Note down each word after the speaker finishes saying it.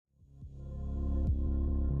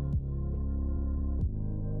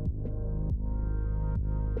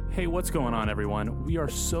Hey, what's going on, everyone? We are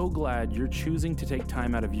so glad you're choosing to take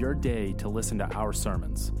time out of your day to listen to our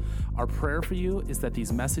sermons. Our prayer for you is that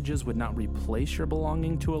these messages would not replace your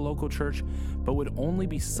belonging to a local church, but would only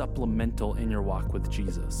be supplemental in your walk with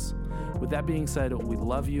Jesus. With that being said, we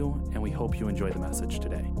love you and we hope you enjoy the message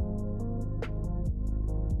today.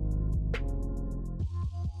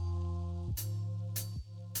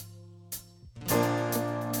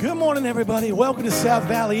 Good morning, everybody. Welcome to South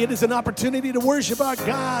Valley. It is an opportunity to worship our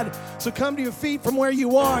God. So come to your feet from where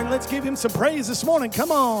you are and let's give him some praise this morning.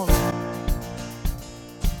 Come on.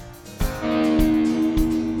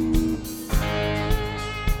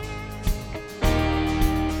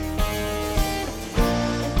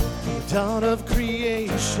 The dawn of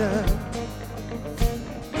creation,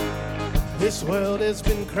 this world has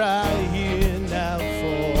been crying out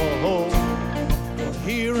for hope, for a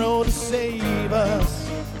hero to save us.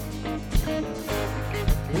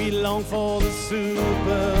 We long for the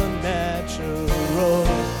supernatural.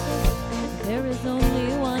 There is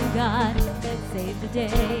only one God that can save the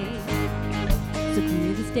day. So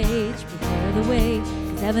clear the stage, prepare the way,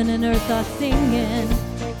 'cause heaven and earth are singing,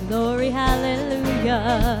 glory,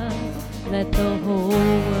 hallelujah. Let the whole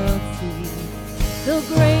world see the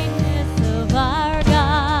greatness of our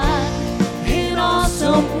God. In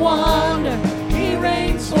awesome wonder, he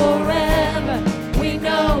reigns forever. We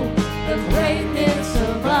know the greatness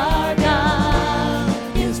of our God.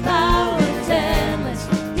 His power is endless.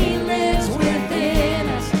 He lives within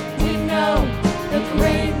us. We know the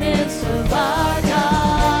greatness of our God.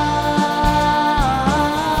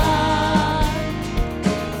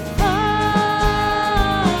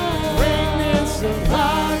 Oh, greatness of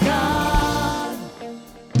our God.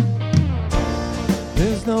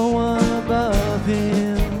 There's no one above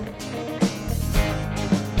him.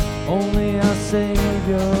 Only our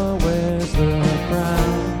Savior wears the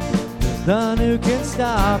crown. There's none who can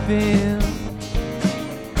stop him.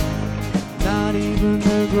 Not even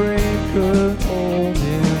the grave could hold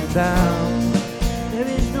him down. There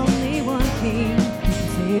is only one King who can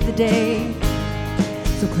save the day.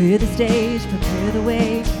 So clear the stage, prepare the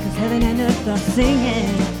way, 'cause heaven and earth are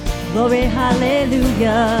singing, glory,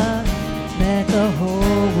 hallelujah. Let the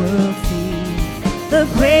whole world see the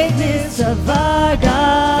greatness of our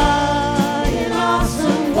God. In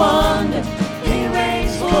awesome wonder, he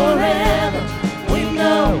reigns forever. We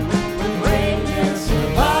know the greatness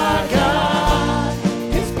of our God.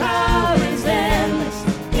 His power is endless.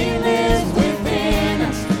 He lives within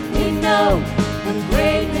us. We know the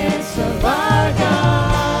greatness of our God.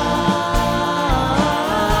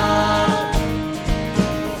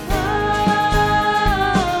 Oh,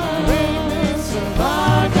 greatness of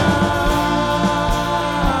our God.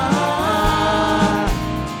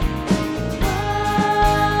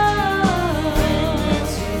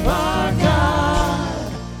 Greatness of our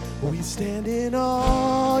God. We stand in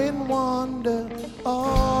awe and wonder.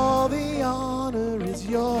 All the honor is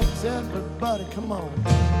yours. Everybody, come on.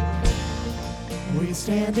 We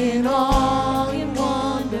stand in awe and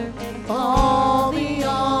wonder. All the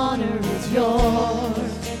honor is yours.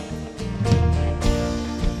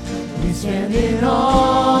 We stand in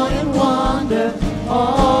awe and wonder.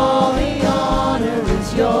 All the honor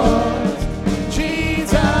is yours.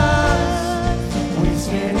 Jesus, we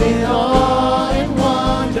stand in awe and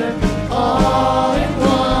wonder. Awe and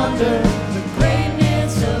wonder. The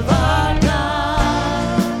greatness of our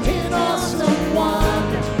God. In awesome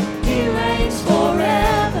wonder, he reigns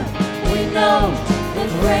forever. We know the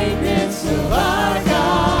greatness of our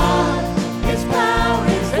God. His power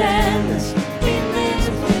is endless. He lives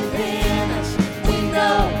within us. We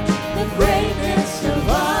know the greatness of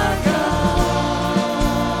our God.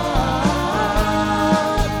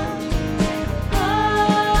 Oh,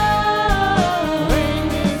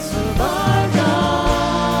 greatness of our God.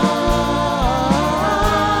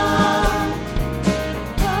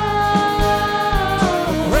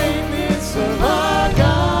 Oh, greatness of our God.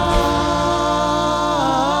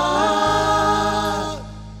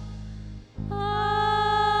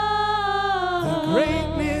 The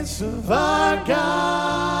greatness of our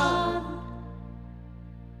God.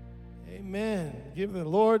 Amen. Give the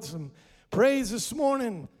Lord some praise this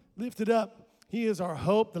morning. Lift it up. He is our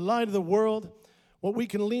hope, the light of the world, what we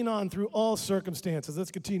can lean on through all circumstances.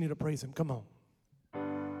 Let's continue to praise him. Come on.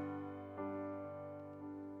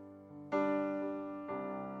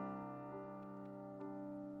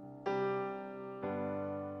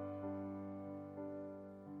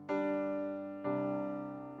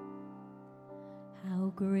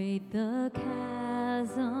 How great the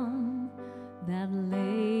chasm that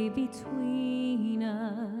lay between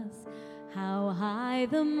us, how high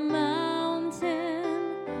the mountain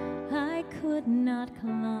I could not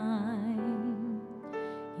climb.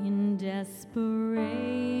 In desperation,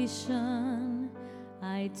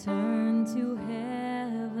 I turned to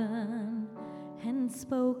heaven and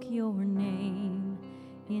spoke your name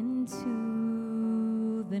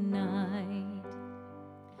into the night.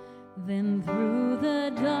 Then through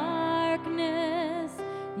the darkness,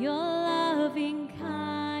 your loving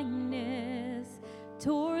kindness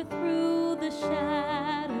tore through the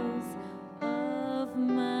shadows of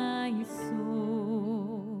my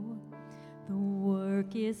soul. The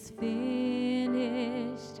work is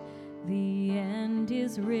finished, the end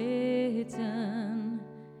is written.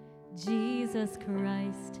 Jesus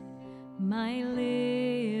Christ, my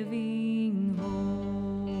living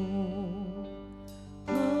hope.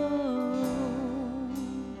 Oh,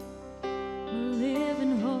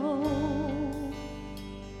 living hope.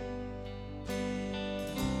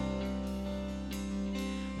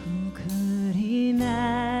 Who could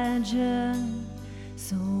imagine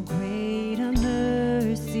so great a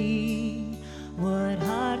mercy? What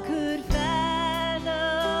heart could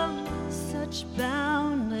fathom such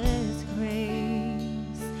boundless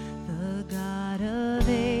grace? The God of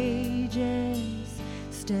ages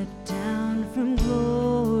stepped down from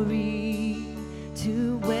glory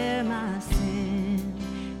to wear my sin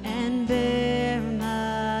and bear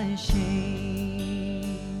my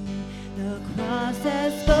shame. The cross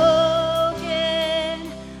has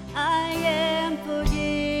spoken, I am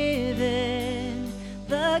forgiven.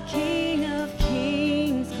 The King of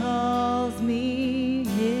Kings calls me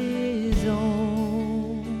his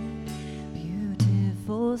own.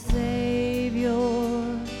 Beautiful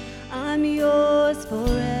Savior, I'm yours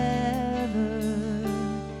forever.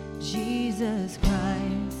 Jesus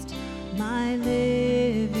Christ, my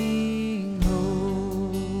living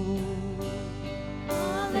hope.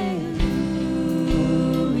 Hallelujah,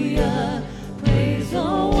 praise the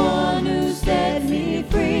one who set me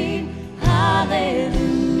free. Hallelujah,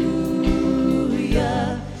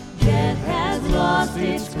 death has lost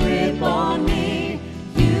its grip on me.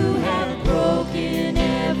 You have broken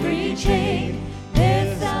every chain.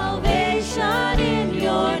 There's salvation in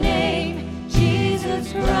your name,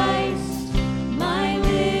 Jesus Christ, my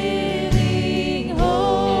living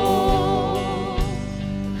hope.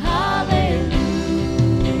 Hallelujah,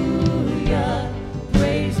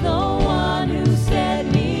 praise the one who set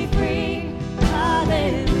me free.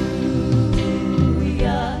 Hallelujah,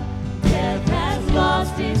 death has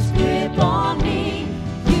lost its grip on me.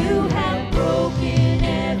 You have broken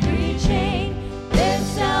every chain. There's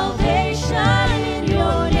salvation in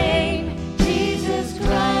your name, Jesus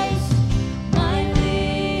Christ, my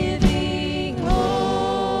living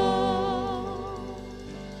hope.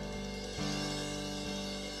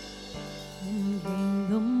 And came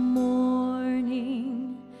the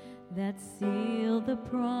morning that sealed the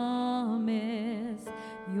promise.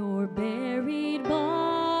 Your buried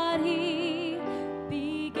body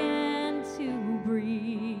began to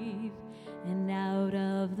breathe, and out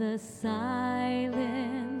of the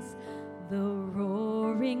silence, the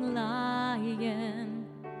roaring lion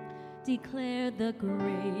declared the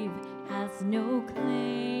grave has no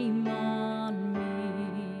claim on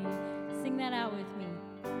me. Sing that out with me.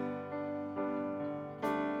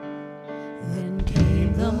 Then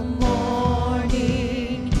came the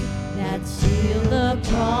morning that sealed the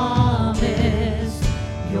promise.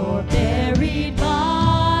 Your buried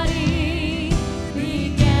body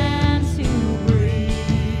began to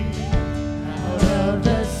breathe. Out of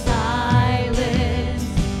the silence,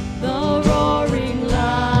 the roaring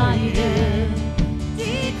lion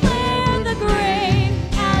declared the grave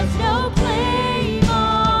has no claim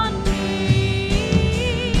on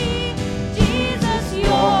me. Jesus,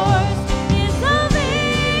 yours is the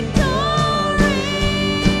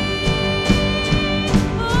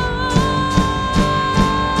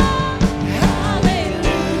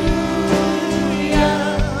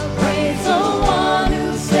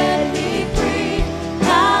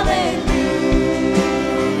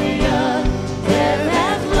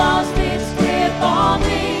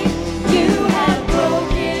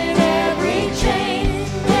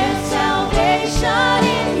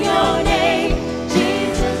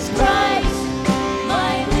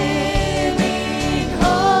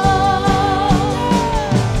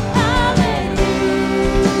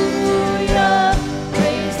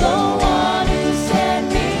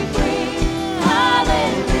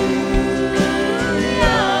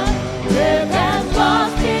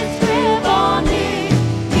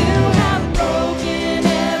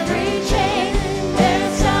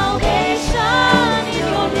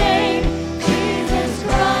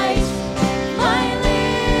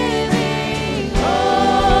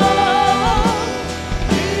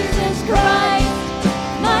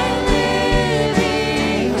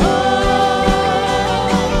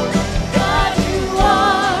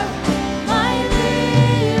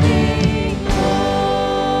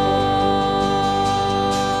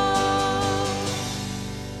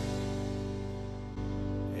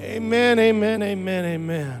Amen, amen, amen,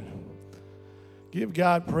 amen. Give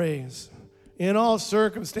God praise. In all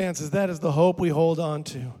circumstances, that is the hope we hold on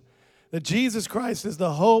to. That Jesus Christ is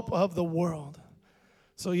the hope of the world.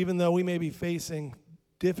 So even though we may be facing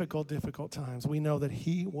difficult times, we know that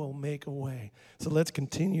He will make a way. So let's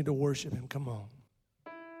continue to worship Him. Come on.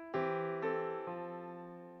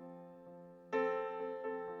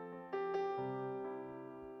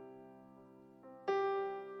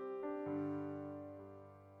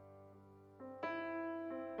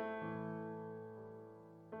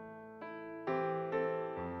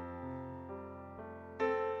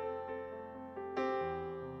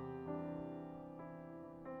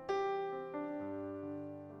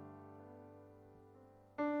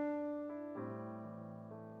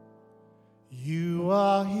 You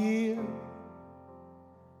are here,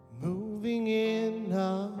 moving in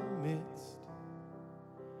our midst.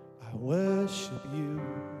 I worship you.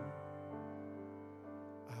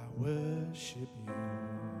 I worship you.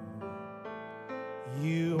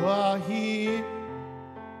 You are here,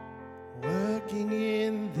 working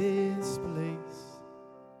in this place.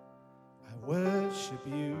 I worship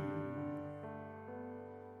you.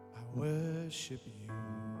 I worship you.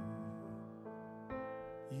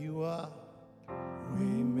 You are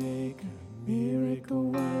Waymaker, miracle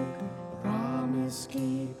worker, promise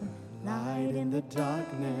keeper, light in the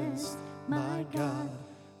darkness. My God,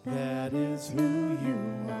 that is who you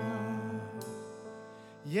are.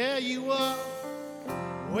 Yeah, you are.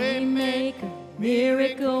 Waymaker,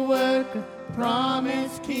 miracle worker,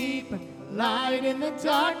 promise keeper, light in the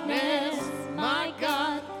darkness. My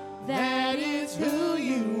God, that is who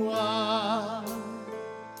you are.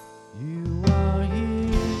 You are here,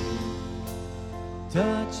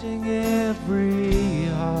 touching every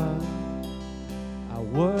heart. I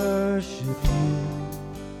worship you.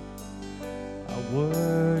 I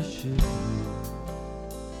worship you.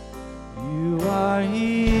 You are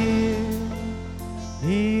here,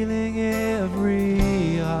 healing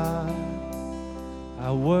every heart.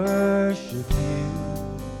 I worship you.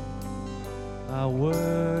 I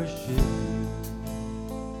worship you.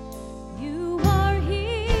 You are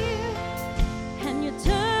here, and you're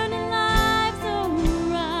turning lives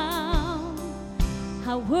around.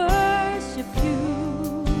 I worship you.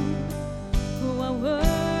 Oh, I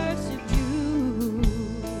worship you.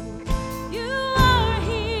 You are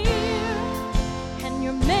here, and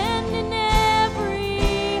you're mending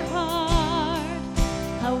every heart.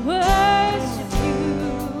 I worship you.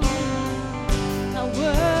 I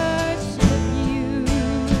worship you.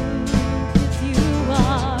 'Cause you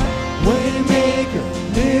are Waymaker,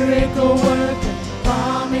 miracle worker,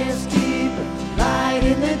 promise keeper, light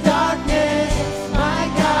in the darkness. My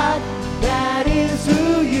God, that is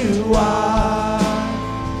who you are.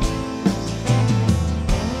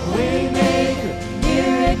 Waymaker,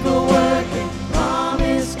 miracle worker,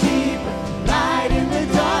 promise keeper, light in the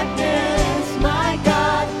darkness. My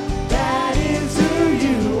God, that is who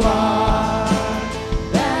you are.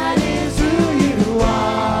 That is who you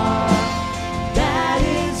are. That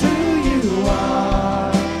is who you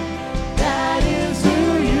are. That is who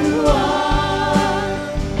you are.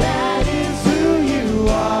 That is who you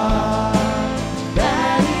are.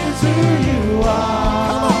 That is who you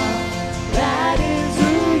are. That is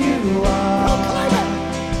who you are.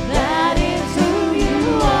 That is who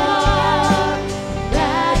you are.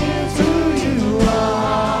 That is who you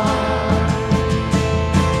are.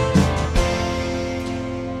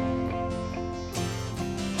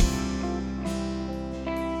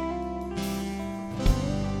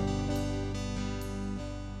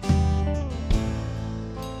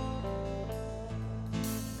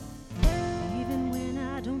 Even when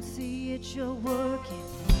I don't see it, you're working.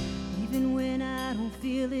 Even when I don't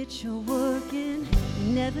feel it, you're working. You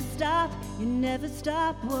never stop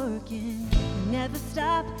working.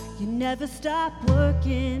 You never stop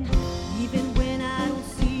working. Even when I don't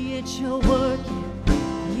see it, you're working.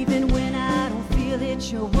 Even when I don't feel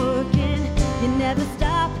it, you're working. You never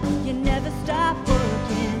stop working. You never stop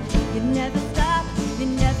working.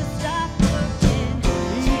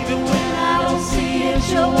 Even when I don't see it,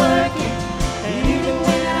 you're working. And even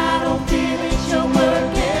when I don't feel it, you're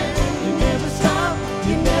working. You never stop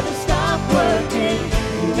working.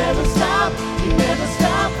 You never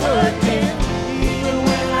stop working. Even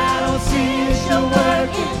when I don't see it, you're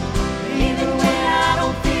working. Even when I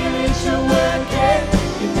don't feel it, you're working.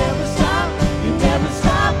 You never stop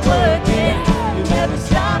working. You never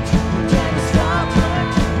stop working.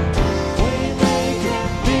 Waymaker,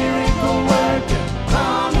 miracle worker,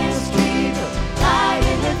 promise keeper, light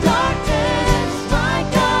in the darkness.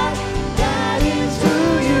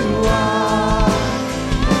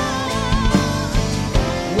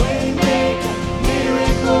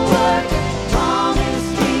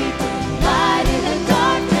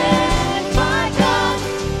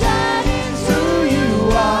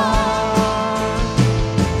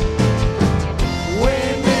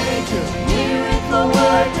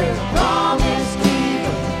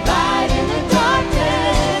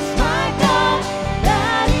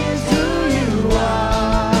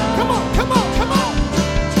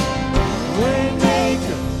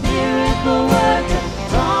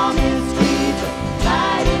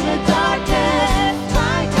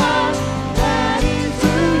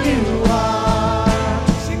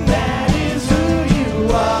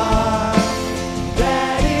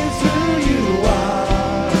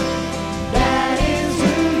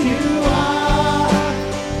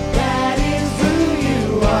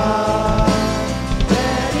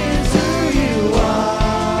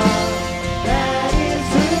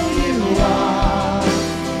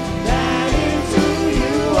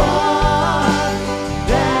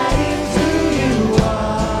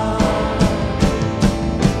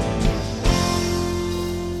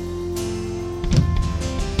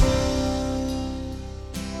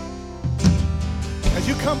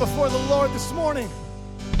 come before the Lord this morning,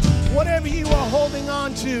 whatever you are holding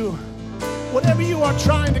on to, whatever you are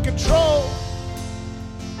trying to control,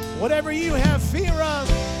 whatever you have fear of,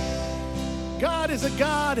 God is a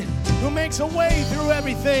God who makes a way through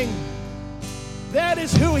everything. That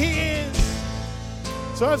is who He is.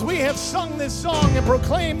 So as we have sung this song and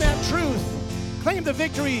proclaimed that truth, claim the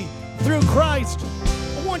victory through Christ,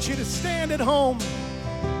 I want you to stand at home.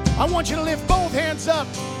 I want you to lift both hands up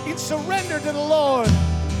in surrender to the Lord.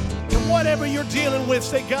 And whatever you're dealing with,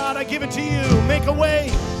 say, God, I give it to you. Make a way,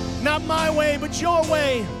 not my way, but your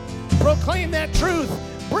way. Proclaim that truth.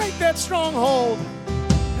 Break that stronghold.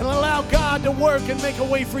 And allow God to work and make a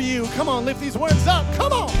way for you. Come on, lift these words up.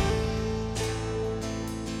 Come on.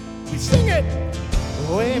 We sing it.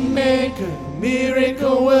 Waymaker,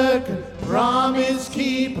 miracle worker, promise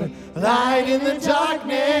keeper, light in the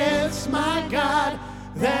darkness, my God,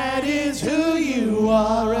 that is who you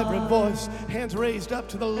are. Every voice, hands raised up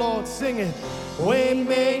to the Lord, sing it.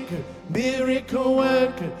 Waymaker, miracle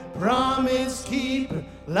worker, promise keeper,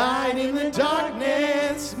 light in the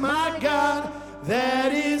darkness, my God,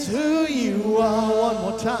 that is who you are. One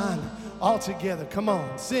more time, all together, come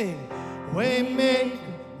on, sing. Waymaker,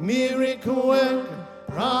 miracle worker,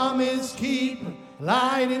 promise keeper,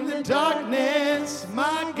 light in the darkness,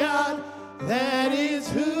 my God, that is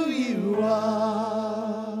who you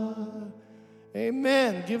are.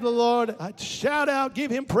 Amen. Give the Lord a shout out, give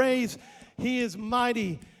Him praise. He is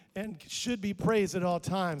mighty and should be praised at all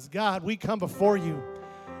times. God, we come before you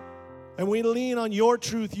and we lean on your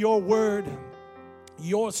truth, your word,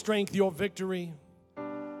 your strength, your victory.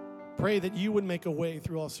 Pray that you would make a way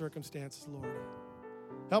through all circumstances, Lord.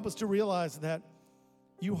 Help us to realize that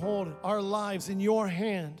you hold our lives in your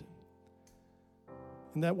hand,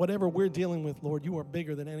 and that whatever we're dealing with, Lord, you are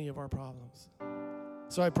bigger than any of our problems.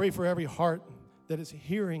 So I pray for every heart that is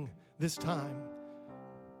hearing this time.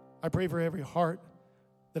 I pray for every heart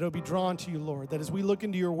that it will be drawn to you, Lord, that as we look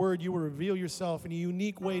into your word, you will reveal yourself in a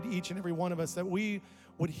unique way to each and every one of us, that we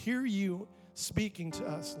would hear you speaking to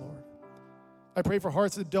us, Lord. I pray for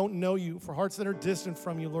hearts that don't know you, for hearts that are distant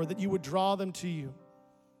from you, Lord, that you would draw them to you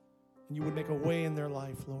and you would make a way in their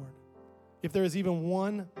life, Lord. If there is even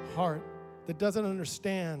one heart that doesn't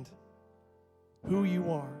understand who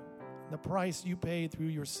you are, the price you paid through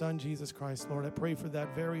your Son, Jesus Christ, Lord, I pray for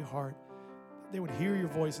that very heart. They would hear your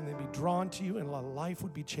voice and they'd be drawn to you, and a life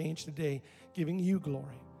would be changed today, giving you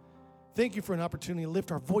glory. Thank you for an opportunity to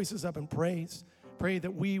lift our voices up in praise. Pray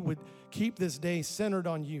that we would keep this day centered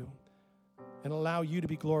on you and allow you to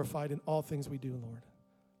be glorified in all things we do, Lord.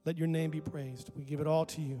 Let your name be praised. We give it all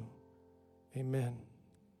to you. Amen.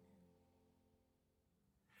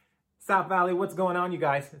 South Valley, what's going on, you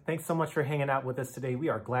guys? Thanks so much for hanging out with us today. We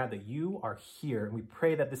are glad that you are here, and we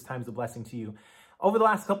pray that this time is a blessing to you. Over the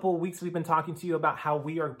last couple of weeks, we've been talking to you about how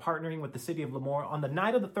we are partnering with the city of Lemoore. On the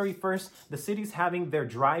night of the 31st, the city's having their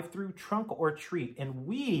drive-through trunk or treat, and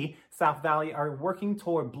we, South Valley, are working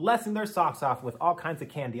toward blessing their socks off with all kinds of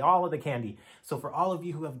candy, all of the candy. So for all of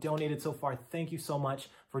you who have donated so far, thank you so much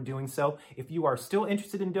for doing so. If you are still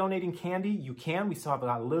interested in donating candy, you can. We still have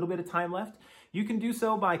a little bit of time left. You can do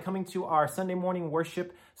so by coming to our Sunday morning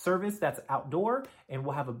worship service that's outdoor, and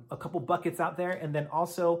we'll have a couple buckets out there. And then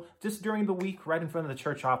also just during the week, right in front of the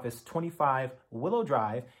church office, 25 Willow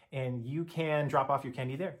Drive, and you can drop off your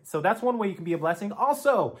candy there. So that's one way you can be a blessing.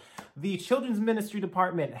 Also, the Children's Ministry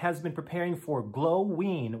Department has been preparing for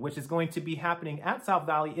Glowween, which is going to be happening at South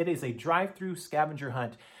Valley. It is a drive-through scavenger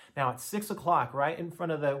hunt. Now at 6 o'clock, right in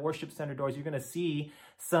front of the worship center doors, you're going to see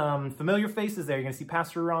some familiar faces there. You're going to see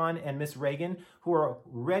Pastor Ron and Miss Reagan, who are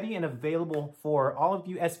ready and available for all of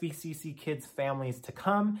you SVCC kids families to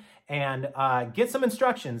come and get some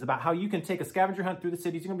instructions about how you can take a scavenger hunt through the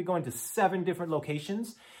cities. You're going to be going to 7 different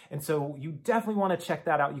locations. And so you definitely want to check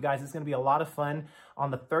that out, you guys. It's going to be a lot of fun.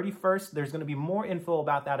 On the 31st, there's going to be more info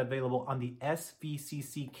about that available on the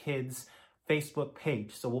SVCC Kids Facebook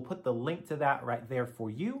page. So we'll put the link to that right there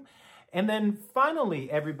for you. And then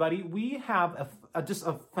finally, everybody, we have just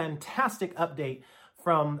a fantastic update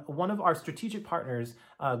from one of our strategic partners,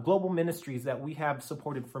 Global Ministries, that we have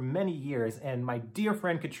supported for many years. And my dear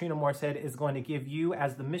friend Katrina Morsehead is going to give you,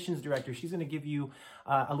 as the missions director, she's going to give you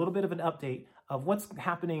a little bit of an update of what's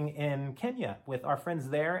happening in Kenya with our friends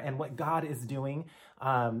there and what God is doing.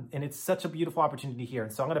 And it's such a beautiful opportunity here.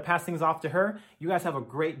 So I'm going to pass things off to her. You guys have a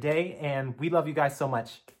great day, and we love you guys so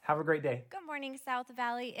much. Have a great day. Good morning, South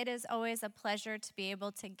Valley. It is always a pleasure to be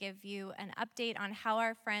able to give you an update on how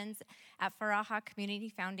our friends at Faraha Community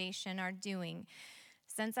Foundation are doing.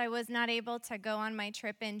 Since I was not able to go on my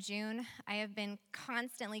trip in June, I have been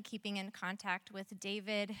constantly keeping in contact with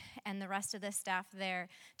David and the rest of the staff there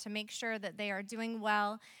to make sure that they are doing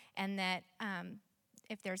well and that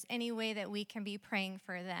if there's any way that we can be praying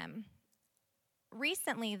for them.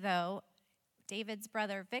 Recently, though, David's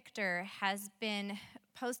brother Victor has been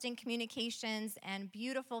posting communications and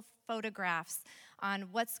beautiful photographs on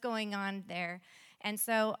what's going on there. And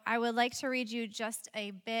so I would like to read you just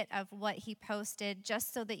a bit of what he posted,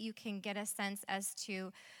 just so that you can get a sense as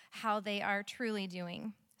to how they are truly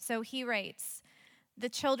doing. So he writes, "The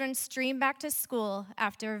children stream back to school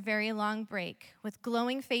after a very long break, with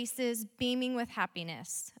glowing faces beaming with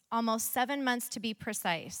happiness, almost 7 months to be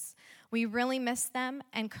precise. We really missed them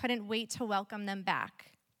and couldn't wait to welcome them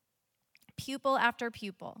back. Pupil after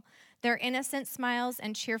pupil, their innocent smiles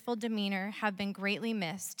and cheerful demeanor have been greatly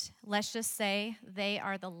missed. Let's just say they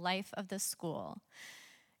are the life of the school."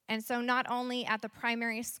 And so not only at the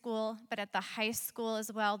primary school, but at the high school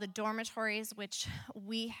as well, the dormitories, which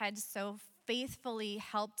we had so faithfully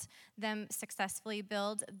helped them successfully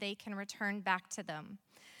build, they can return back to them.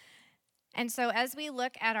 And so as we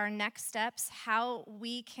look at our next steps, how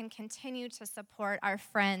we can continue to support our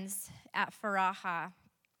friends at Faraha,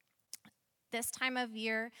 this time of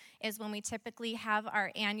year is when we typically have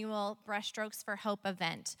our annual Brushstrokes for Hope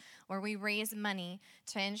event, where we raise money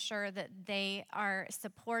to ensure that they are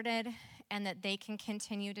supported and that they can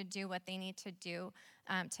continue to do what they need to do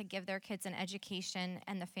to give their kids an education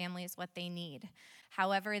and the families what they need.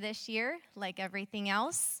 However, this year, like everything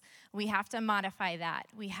else, we have to modify that.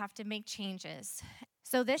 We have to make changes.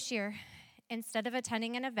 So this year, instead of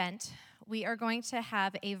attending an event, we are going to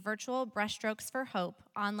have a virtual Brushstrokes for Hope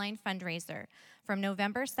online fundraiser from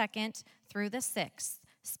November 2nd through the 6th,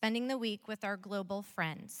 spending the week with our global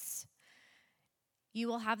friends. You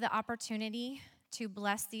will have the opportunity to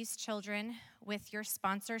bless these children with your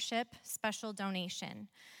sponsorship special donation.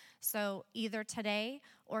 So either today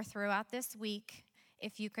or throughout this week,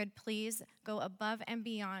 if you could please go above and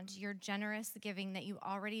beyond your generous giving that you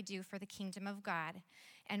already do for the kingdom of God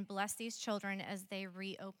and bless these children as they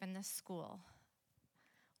reopen the school.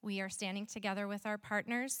 We are standing together with our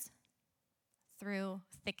partners through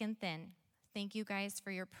thick and thin. Thank you guys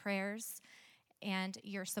for your prayers and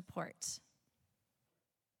your support.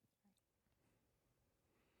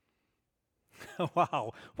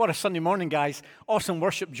 Wow, what a Sunday morning, guys. Awesome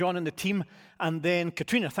worship, John and the team. And then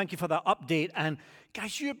Katrina, thank you for that update. And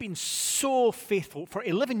guys, you've been so faithful. For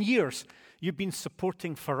 11 years, you've been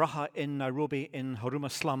supporting Faraha in Nairobi in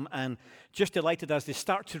Huruma slum. And just delighted as they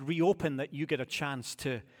start to reopen that you get a chance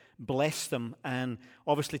to bless them. And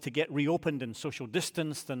obviously to get reopened and social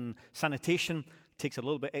distanced and sanitation takes a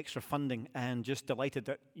little bit extra funding. And just delighted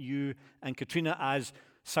that you and Katrina, as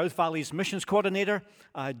South Valley's missions coordinator,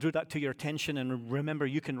 drew that to your attention. And remember,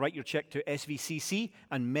 you can write your check to SVCC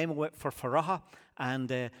and memo it for Faraha.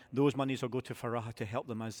 And those monies will go to Faraha to help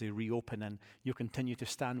them as they reopen. And you continue to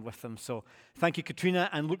stand with them. So thank you,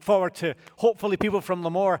 Katrina. And look forward to hopefully people from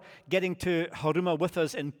Lemoore getting to Huruma with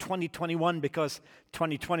us in 2021, because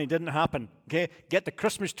 2020 didn't happen. Okay, get the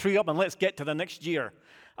Christmas tree up and let's get to the next year.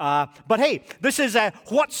 But hey, this is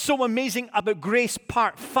What's So Amazing About Grace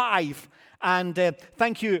Part 5. And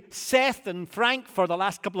thank you, Seth and Frank, for the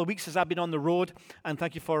last couple of weeks as I've been on the road. And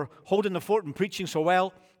thank you for holding the fort and preaching so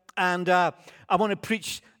well. And I want to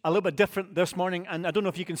preach a little bit different this morning. And I don't know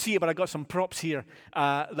if you can see it, but I got some props here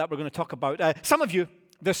that we're going to talk about. Some of you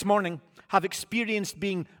this morning have experienced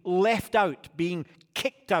being left out, being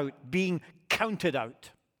kicked out, being counted out.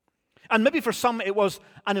 And maybe for some it was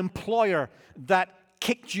an employer that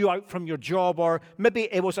kicked you out from your job, or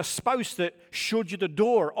maybe it was a spouse that showed you the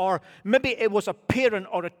door, or maybe it was a parent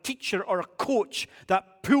or a teacher or a coach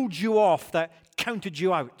that pulled you off, that counted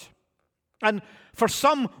you out. And for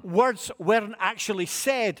some, words weren't actually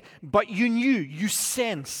said, but you knew, you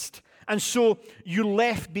sensed, and so you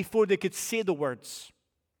left before they could say the words.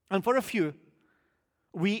 And for a few,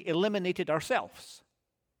 we eliminated ourselves.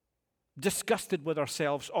 Disgusted with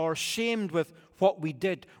ourselves or shamed with what we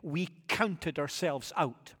did, we counted ourselves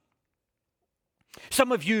out.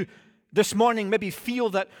 Some of you this morning maybe feel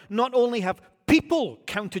that not only have people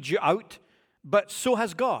counted you out, but so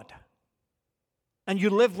has God. And you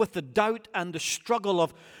live with the doubt and the struggle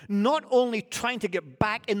of not only trying to get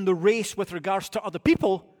back in the race with regards to other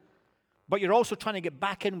people, but you're also trying to get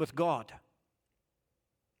back in with God.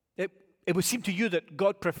 It would seem to you that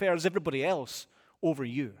God prefers everybody else over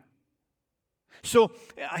you. So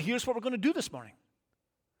here's what we're going to do this morning.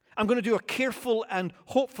 I'm going to do a careful and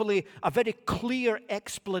hopefully a very clear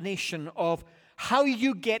explanation of how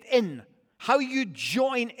you get in, how you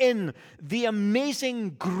join in the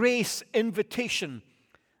amazing grace invitation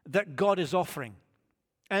that God is offering.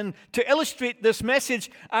 And to illustrate this message,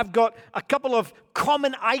 I've got a couple of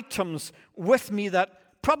common items with me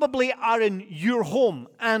that probably are in your home.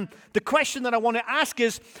 And the question that I want to ask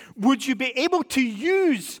is, would you be able to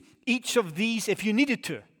use each of these if you needed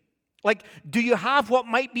to? Like, do you have what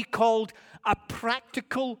might be called a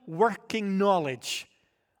practical working knowledge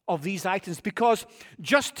of these items? Because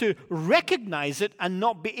just to recognize it and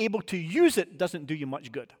not be able to use it doesn't do you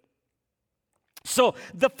much good. So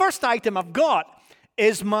the first item I've got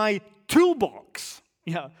is my toolbox.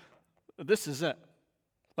 Yeah, this is it.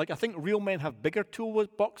 Like, I think real men have bigger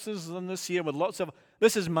toolboxes than this here with lots of...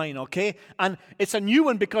 This is mine, okay? And it's a new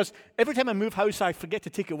one because every time I move house, I forget to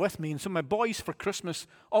take it with me. And so my boys for Christmas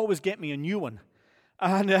always get me a new one.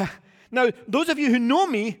 And now, those of you who know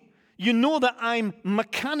me, you know that I'm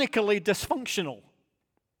mechanically dysfunctional.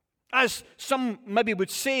 As some maybe would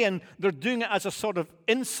say, and they're doing it as a sort of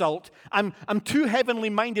insult, I'm too heavenly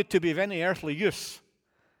minded to be of any earthly use.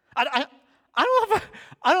 I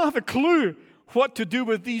don't have a clue what to do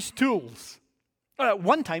with these tools.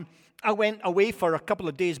 One time, I went away for a couple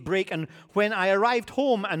of days' break, and when I arrived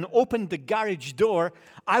home and opened the garage door,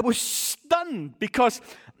 I was stunned because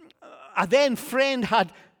a then friend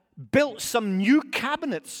had built some new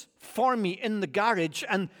cabinets for me in the garage,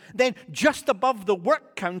 and then just above the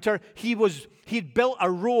work counter, he'd built a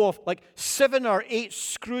row of like 7 or 8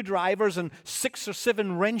 screwdrivers and 6 or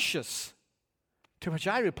 7 wrenches. To which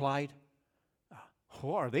I replied,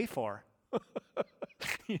 "What are they for?"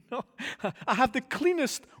 You know, I have the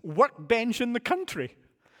cleanest workbench in the country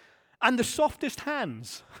and the softest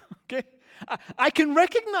hands. Okay, I can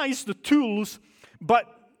recognize the tools, but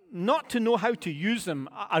not to know how to use them,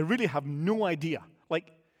 I really have no idea.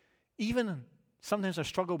 Like, even sometimes I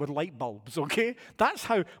struggle with light bulbs, okay? That's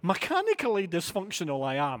how mechanically dysfunctional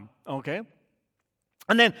I am, okay?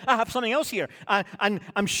 And then I have something else here, and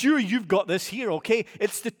I'm sure you've got this here, okay?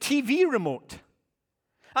 It's the TV remote.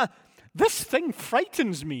 This thing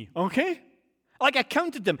frightens me, okay? Like, I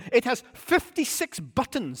counted them. It has 56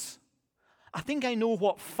 buttons. I think I know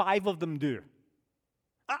what 5 of them do.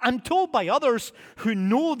 I'm told by others who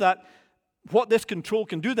know that what this control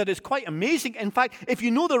can do, that is quite amazing. In fact, if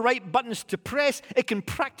you know the right buttons to press, it can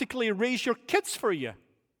practically raise your kids for you.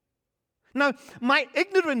 Now, my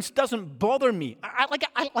ignorance doesn't bother me. I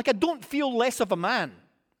don't feel less of a man.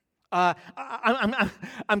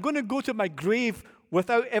 I'm going to go to my grave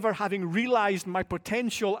without ever having realized my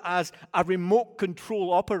potential as a remote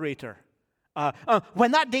control operator.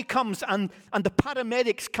 When that day comes and the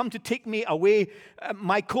paramedics come to take me away,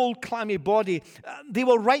 my cold, clammy body, they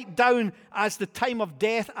will write down as the time of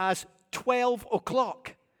death as 12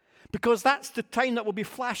 o'clock, because that's the time that will be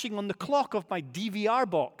flashing on the clock of my DVR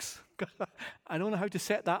box. I don't know how to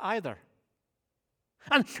set that either.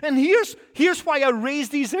 And here's why I raise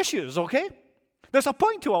these issues, okay? There's a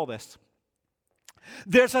point to all this.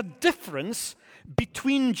 There's a difference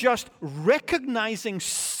between just recognizing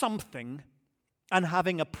something and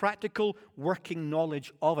having a practical working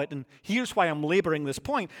knowledge of it. And here's why I'm laboring this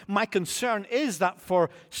point. My concern is that for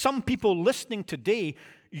some people listening today,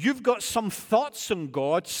 you've got some thoughts on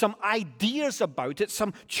God, some ideas about it,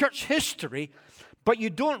 some church history, but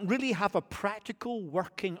you don't really have a practical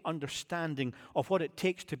working understanding of what it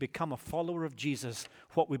takes to become a follower of Jesus,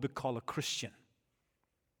 what we would call a Christian.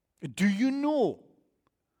 Do you know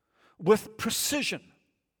with precision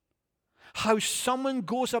how someone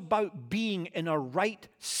goes about being in a right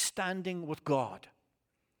standing with God?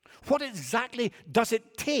 What exactly does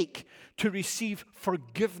it take to receive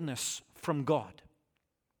forgiveness from God?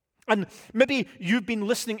 And maybe you've been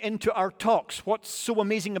listening into our talks, what's so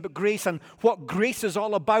amazing about grace and what grace is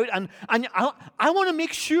all about. And I want to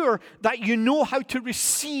make sure that you know how to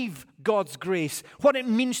receive God's grace, what it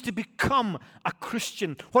means to become a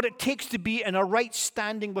Christian, what it takes to be in a right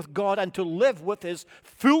standing with God and to live with His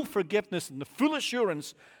full forgiveness and the full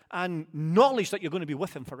assurance and knowledge that you're going to be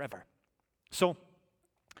with Him forever. So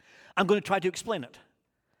I'm going to try to explain it.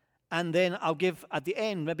 And then I'll give, at the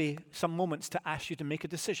end, maybe some moments to ask you to make a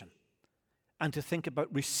decision and to think about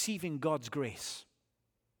receiving God's grace.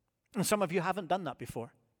 And some of you haven't done that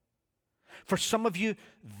before. For some of you,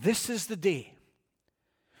 this is the day.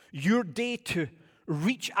 Your day to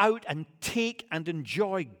reach out and take and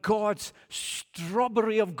enjoy God's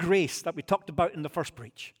strawberry of grace that we talked about in the first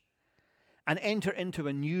preach and enter into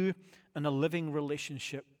a new and a living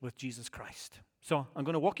relationship with Jesus Christ. So I'm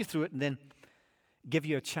going to walk you through it and then give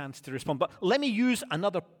you a chance to respond. But let me use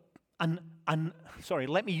another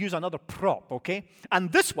prop, okay?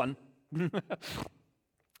 And this one,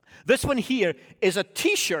 this one here is a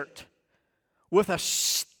T-shirt with a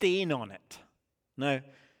stain on it. Now,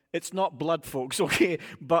 It's not blood, folks, okay?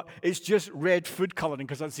 But it's just red food coloring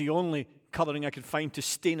because that's the only coloring I could find to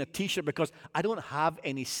stain a t-shirt, because I don't have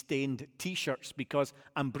any stained t-shirts because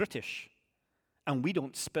I'm British and we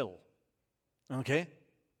don't spill, okay?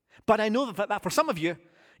 But I know that for some of you,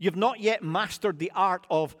 you've not yet mastered the art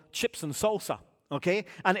of chips and salsa, okay?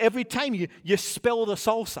 And every time you spill the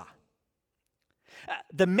salsa.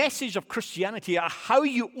 The message of Christianity, how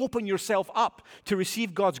you open yourself up to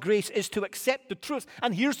receive God's grace, is to accept the truth.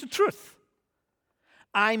 And here's the truth.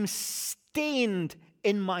 I'm stained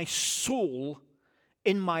in my soul,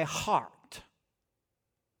 in my heart.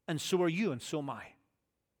 And so are you, and so am I.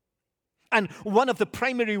 And one of the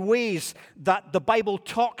primary ways that the Bible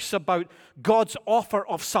talks about God's offer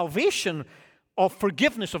of salvation, of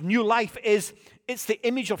forgiveness, of new life, is it's the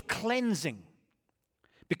image of cleansing.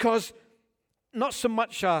 Because not so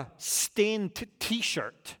much a stained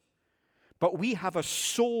t-shirt, but we have a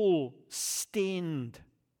soul stained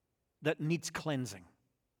that needs cleansing.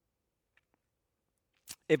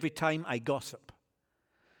 Every time I gossip,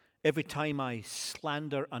 every time I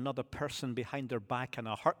slander another person behind their back and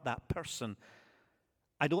I hurt that person,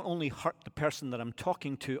 I don't only hurt the person that I'm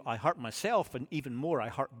talking to, I hurt myself, and even more, I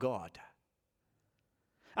hurt God.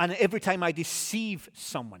 And every time I deceive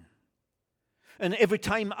someone, and every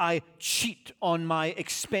time I cheat on my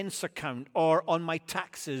expense account or on my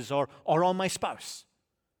taxes or on my spouse,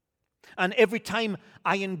 and every time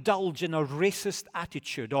I indulge in a racist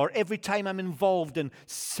attitude, or every time I'm involved in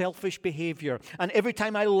selfish behavior, and every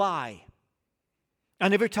time I lie,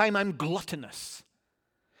 and every time I'm gluttonous,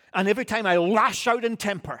 and every time I lash out in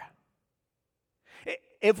temper,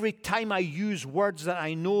 every time I use words that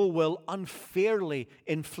I know will unfairly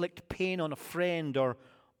inflict pain on a friend or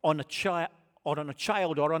on a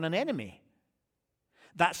child or on an enemy,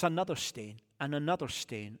 that's another stain, and another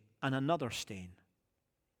stain, and another stain.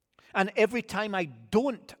 And every time I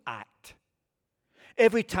don't act,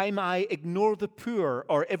 every time I ignore the poor,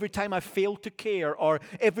 or every time I fail to care, or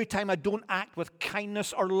every time I don't act with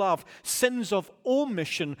kindness or love, sins of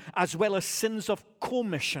omission as well as sins of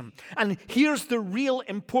commission. And here's the real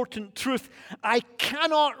important truth. I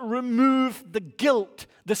cannot remove the guilt,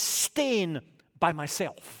 the stain, by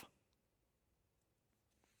myself.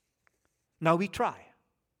 Now we try.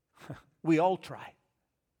 We all try.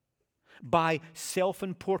 By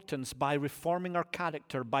self-importance, by reforming our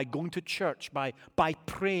character, by going to church, by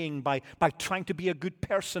praying, by trying to be a good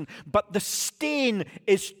person. But the stain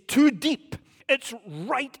is too deep. It's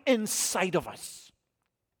right inside of us.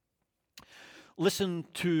 Listen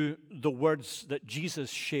to the words that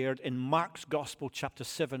Jesus shared in Mark's Gospel, chapter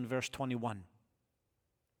 7, verse 21.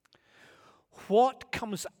 What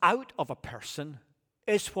comes out of a person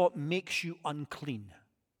is what makes you unclean.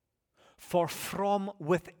 For from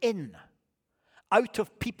within, out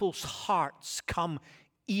of people's hearts come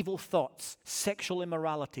evil thoughts, sexual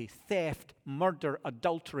immorality, theft, murder,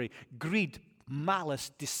 adultery, greed,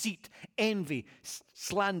 malice, deceit, envy,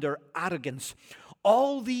 slander, arrogance.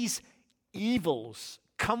 All these evils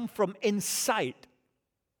come from inside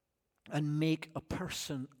and make a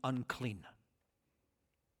person unclean.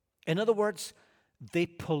 In other words, they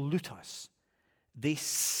pollute us. They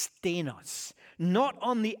stain us, not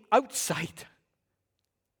on the outside,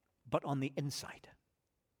 but on the inside.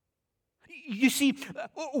 You see,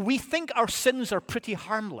 we think our sins are pretty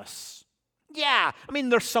harmless. Yeah, I mean,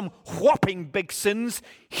 there's some whopping big sins,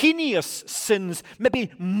 heinous sins,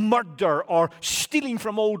 maybe murder or stealing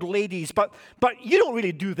from old ladies, but you don't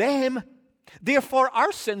really do them. Therefore,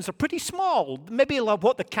 our sins are pretty small, maybe like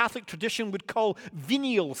what the Catholic tradition would call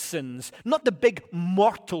venial sins, not the big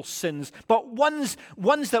mortal sins, but ones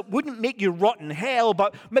that wouldn't make you rot in hell,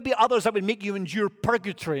 but maybe others that would make you endure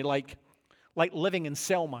purgatory, like living in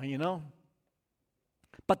Selma, you know.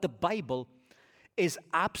 But the Bible is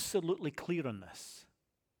absolutely clear on this.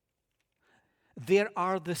 There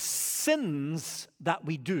are the sins that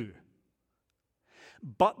we do,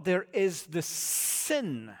 but there is the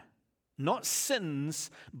sin, not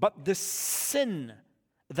sins, but the sin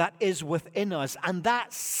that is within us. And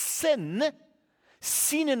that sin,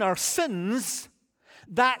 seen in our sins,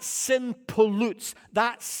 that sin pollutes,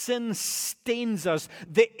 that sin stains us.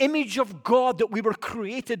 The image of God that we were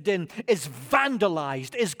created in is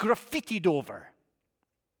vandalized, is graffitied over.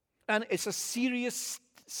 And it's a serious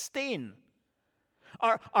stain.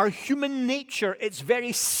 Our human nature, its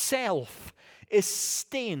very self, is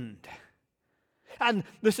stained. And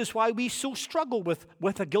this is why we so struggle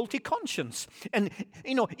with a guilty conscience. And,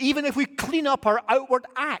 you know, even if we clean up our outward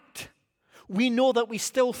act, we know that we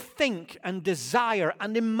still think and desire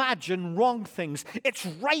and imagine wrong things. It's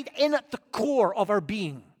right in at the core of our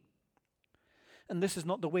being. And this is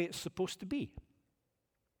not the way it's supposed to be.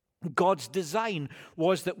 God's design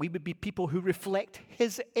was that we would be people who reflect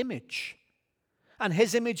His image. And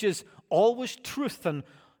His image is always truth and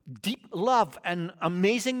deep love and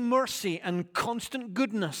amazing mercy and constant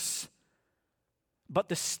goodness. But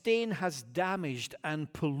the stain has damaged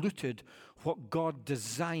and polluted what God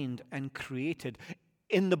designed and created.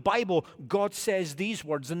 In the Bible, God says these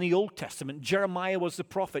words in the Old Testament. Jeremiah was the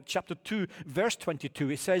prophet, chapter 2, verse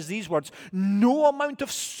 22. It says these words, "No amount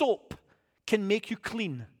of soap can make you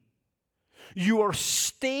clean. You are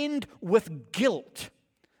stained with guilt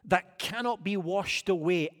that cannot be washed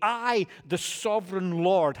away. I, the sovereign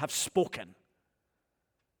Lord, have spoken."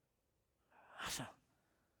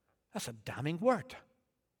 That's a damning word.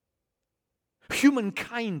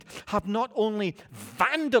 Humankind have not only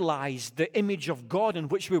vandalized the image of God in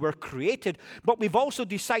which we were created, but we've also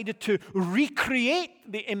decided to recreate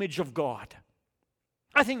the image of God.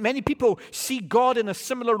 I think many people see God in a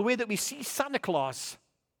similar way that we see Santa Claus.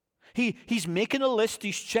 He's making a list,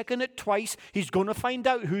 he's checking it twice, he's going to find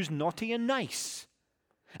out who's naughty and nice.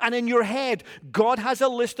 And in your head, God has a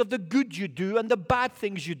list of the good you do and the bad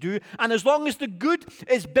things you do. And as long as the good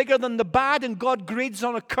is bigger than the bad and God grades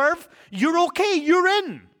on a curve, you're okay, you're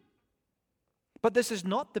in. But this is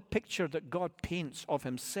not the picture that God paints of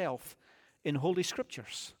Himself in Holy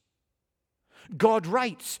Scriptures. God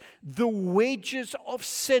writes, the wages of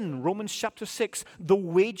sin, Romans chapter 6, the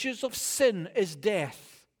wages of sin is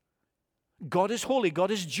death. God is holy, God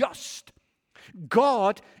is just.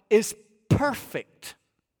 God is perfect.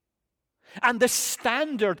 And the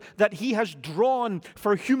standard that He has drawn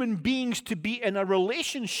for human beings to be in a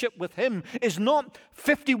relationship with Him is not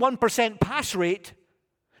 51% pass rate,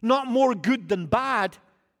 not more good than bad,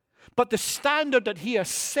 but the standard that He has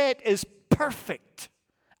set is perfect,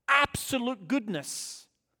 absolute goodness.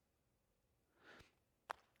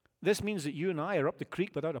 This means that you and I are up the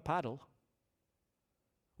creek without a paddle.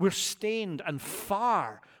 We're stained and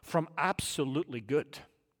far from absolutely good.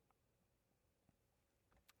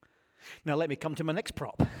 Now let me come to my next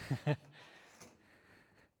prop.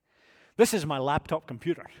 This is my laptop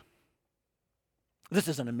computer. This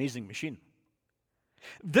is an amazing machine.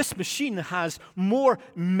 This machine has more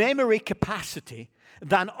memory capacity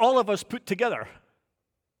than all of us put together.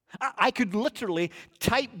 I could literally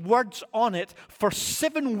type words on it for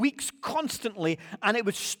 7 weeks constantly, and it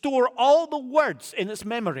would store all the words in its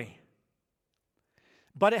memory.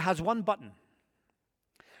 But it has one button.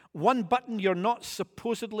 One button you're not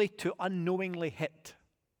supposedly to unknowingly hit.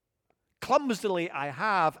 Clumsily I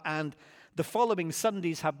have, and the following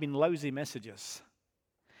Sundays have been lousy messages.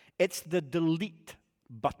 It's the delete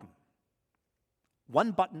button.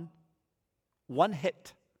 One button, one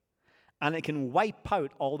hit, and it can wipe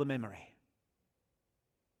out all the memory.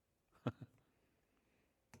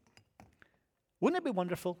 Wouldn't it be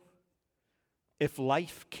wonderful if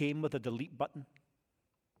life came with a delete button?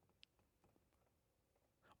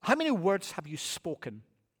 How many words have you spoken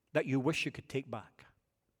that you wish you could take back?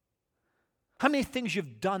 How many things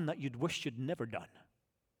you've done that you'd wish you'd never done?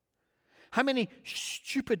 How many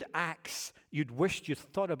stupid acts you'd wished you'd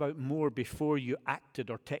thought about more before you acted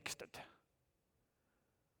or texted?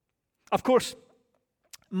 Of course,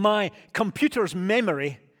 my computer's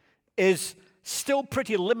memory is still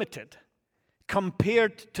pretty limited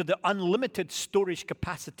compared to the unlimited storage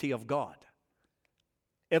capacity of God.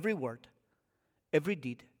 Every word, every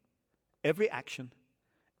deed, every action,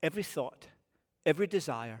 every thought, every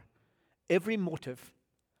desire, every motive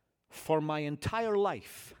for my entire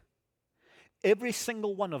life, every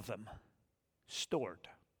single one of them stored.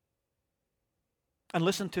 And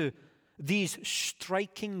listen to these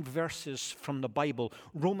striking verses from the Bible.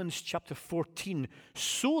 Romans chapter 14.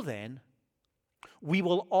 So then, we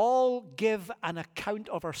will all give an account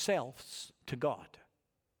of ourselves to God.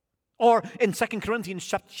 Or in 2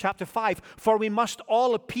 Corinthians chapter 5, for we must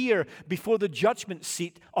all appear before the judgment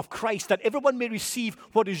seat of Christ, that everyone may receive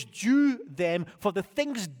what is due them for the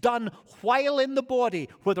things done while in the body,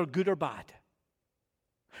 whether good or bad.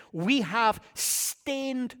 We have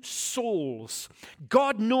stained souls.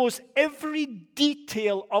 God knows every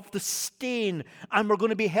detail of the stain, and we're going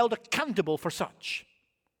to be held accountable for such.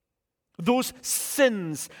 Those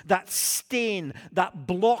sins, that stain, that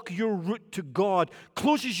block your route to God,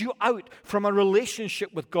 closes you out from a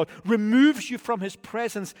relationship with God, removes you from His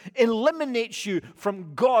presence, eliminates you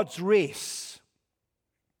from God's race.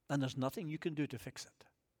 And there's nothing you can do to fix it.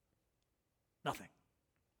 Nothing.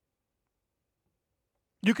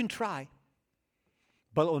 You can try,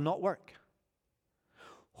 but it will not work.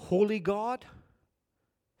 Holy God,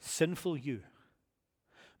 sinful you.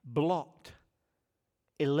 Blocked,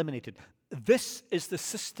 eliminated. This is the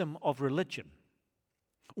system of religion.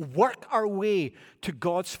 work our way to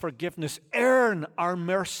God's forgiveness, earn our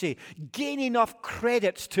mercy, gain enough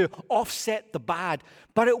credits to offset the bad.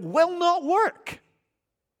 But it will not work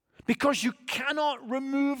because you cannot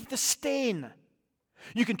remove the stain.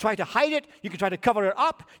 You can try to hide it, you can try to cover it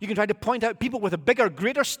up, you can try to point out people with a bigger,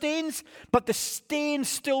 greater stains, but the stain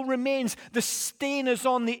still remains. The stain is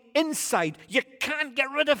on the inside. You can't get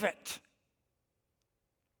rid of it.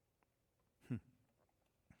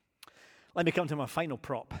 Let me come to my final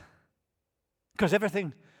prop. Because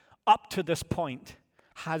everything up to this point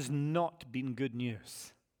has not been good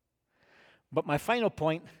news. But my final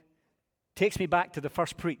point takes me back to the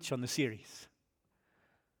first preach on the series.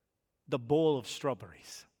 The bowl of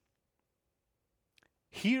strawberries.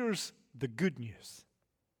 Here's the good news.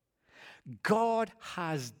 God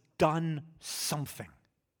has done something.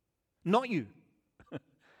 Not you.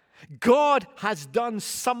 God has done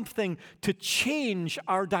something to change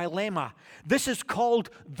our dilemma. This is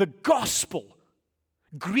called the gospel,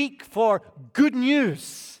 Greek for good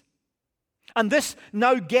news. And this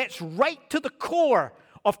now gets right to the core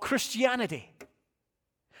of Christianity.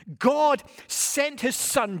 God sent his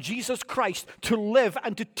Son, Jesus Christ, to live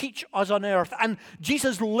and to teach us on earth. And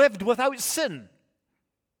Jesus lived without sin.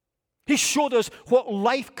 He showed us what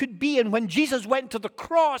life could be. And when Jesus went to the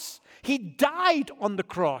cross, he died on the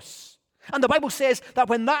cross. And the Bible says that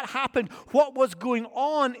when that happened, what was going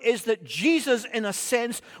on is that Jesus, in a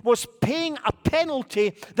sense, was paying a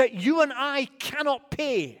penalty that you and I cannot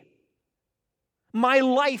pay. My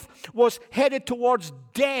life was headed towards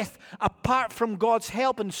death apart from God's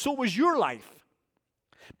help, and so was your life.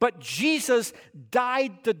 But Jesus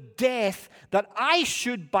died the death that I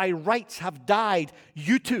should by rights have died,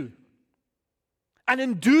 you too. And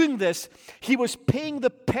in doing this, he was paying the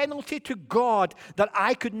penalty to God that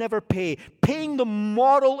I could never pay, paying the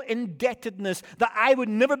moral indebtedness that I would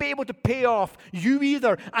never be able to pay off, you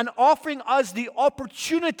either, and offering us the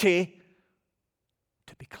opportunity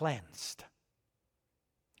to be cleansed.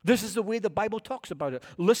 This is the way the Bible talks about it.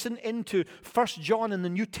 Listen into 1 John in the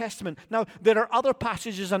New Testament. Now, there are other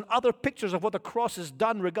passages and other pictures of what the cross has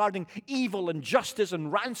done regarding evil and justice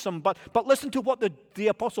and ransom, but listen to what the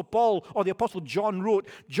Apostle Paul or the Apostle John wrote.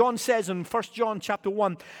 John says in 1 John chapter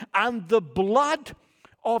 1, "And the blood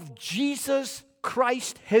of Jesus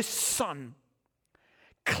Christ, his Son,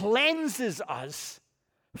 cleanses us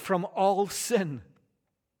from all sin."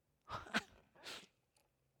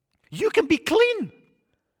 You can be clean.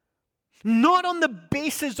 Not on the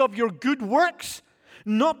basis of your good works,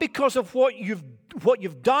 not because of what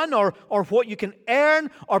you've done or what you can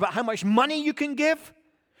earn or about how much money you can give.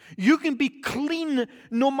 You can be clean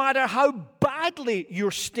no matter how badly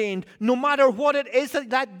you're stained, no matter what it is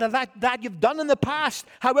that you've done in the past,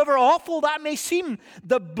 however awful that may seem.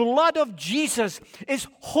 The blood of Jesus is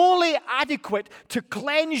wholly adequate to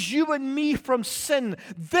cleanse you and me from sin.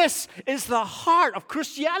 This is the heart of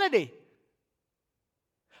Christianity.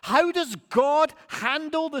 How does God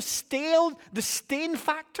handle the stain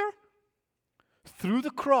factor? Through the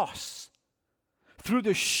cross, through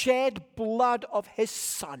the shed blood of his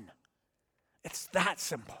Son. It's that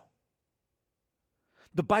simple.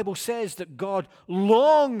 The Bible says that God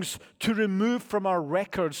longs to remove from our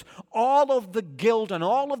records all of the guilt and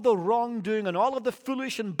all of the wrongdoing and all of the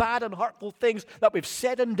foolish and bad and hurtful things that we've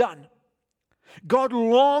said and done. God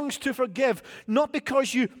longs to forgive, not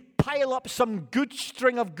because you pile up some good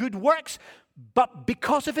string of good works, but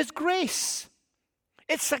because of his grace.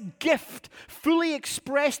 It's a gift fully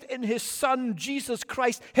expressed in his Son, Jesus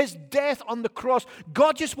Christ, his death on the cross.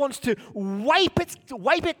 God just wants to wipe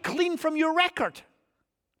it clean from your record.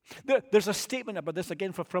 There's a statement about this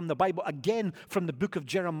again from the Bible, again from the book of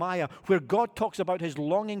Jeremiah, where God talks about his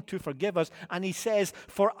longing to forgive us, and he says,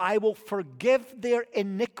 "For I will forgive their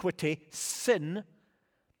iniquity," sin,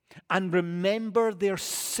 "and remember their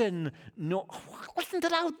sin no." Listen to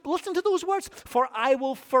that. Listen to those words. "For I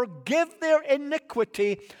will forgive their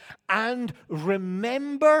iniquity and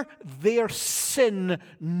remember their sin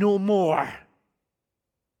no more."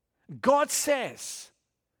 God says,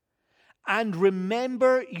 "And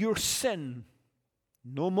remember your sin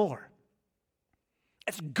no more."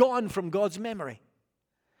 It's gone from God's memory.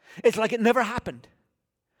 It's like it never happened.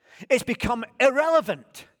 It's become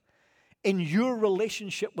irrelevant in your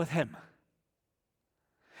relationship with him.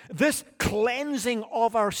 This cleansing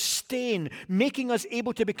of our stain, making us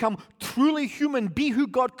able to become truly human, be who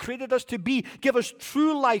God created us to be, give us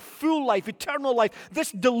true life, full life, eternal life,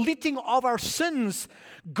 this deleting of our sins,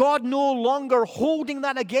 God no longer holding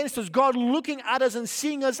that against us, God looking at us and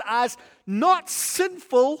seeing us as not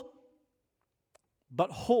sinful,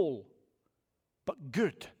 but whole, but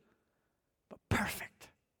good, but perfect.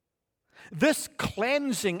 this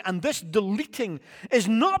cleansing and this deleting is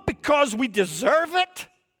not because we deserve it.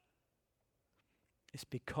 It's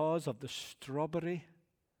because of the strawberry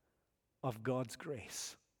of God's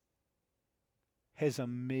grace. His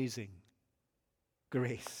amazing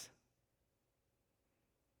grace.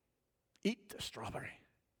 Eat the strawberry.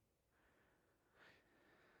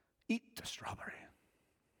 Eat the strawberry.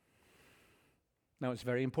 Now, it's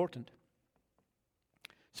very important.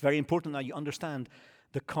 It's very important that you understand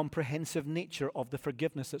the comprehensive nature of the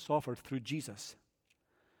forgiveness that's offered through Jesus.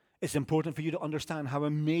 It's important for you to understand how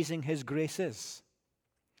amazing His grace is.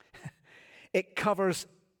 It covers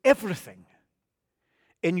everything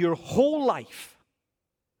in your whole life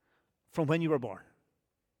from when you were born.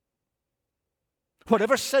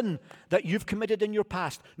 Whatever sin that you've committed in your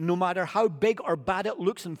past, no matter how big or bad it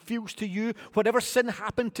looks and feels to you, whatever sin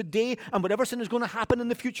happened today and whatever sin is going to happen in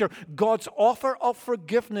the future, God's offer of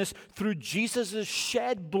forgiveness through Jesus'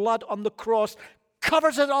 shed blood on the cross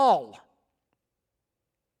covers it all.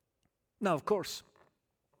 Now, of course,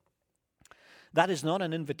 that is not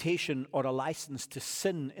an invitation or a license to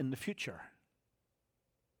sin in the future.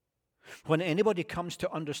 When anybody comes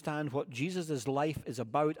to understand what Jesus' life is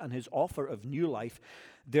about and His offer of new life,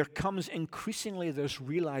 there comes increasingly this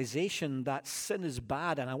realization that sin is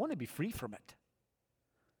bad and I want to be free from it.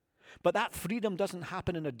 But that freedom doesn't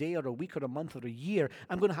happen in a day or a week or a month or a year.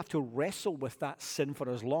 I'm going to have to wrestle with that sin for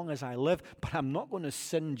as long as I live, but I'm not going to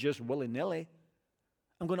sin just willy-nilly.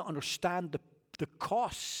 I'm going to understand the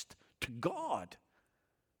cost to God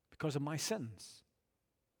because of my sins.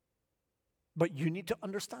 But you need to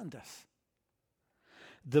understand this.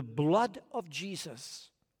 The blood of Jesus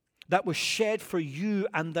that was shed for you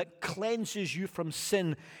and that cleanses you from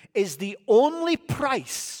sin is the only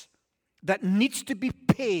price that needs to be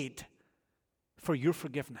paid for your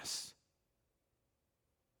forgiveness.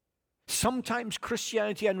 Sometimes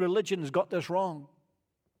Christianity and religion has got this wrong.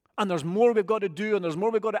 And there's more we've got to do and there's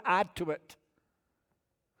more we've got to add to it.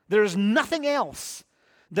 There is nothing else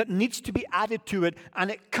that needs to be added to it, and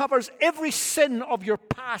it covers every sin of your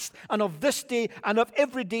past and of this day and of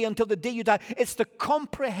every day until the day you die. It's the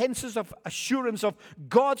comprehensive assurance of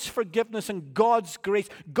God's forgiveness and God's grace.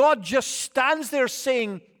 God just stands there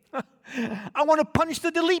saying, I want to punch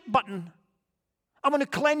the delete button. I want to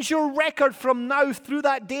cleanse your record from now through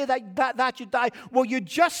that day that you die. Will you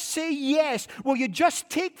just say yes? Will you just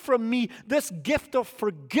take from me this gift of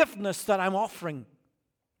forgiveness that I'm offering?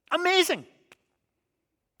 Amazing.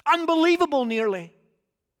 Unbelievable nearly.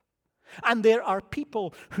 And there are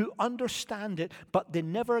people who understand it, but they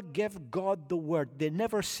never give God the word. They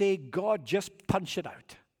never say, God, just punch it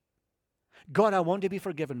out. God, I want to be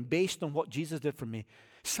forgiven based on what Jesus did for me.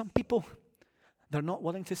 Some people, they're not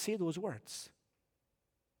willing to say those words.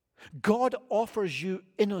 God offers you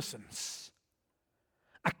innocence,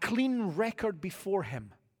 a clean record before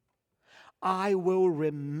Him. I will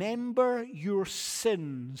remember your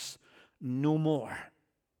sins no more.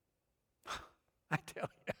 I tell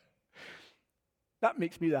you, that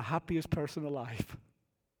makes me the happiest person alive.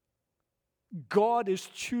 God is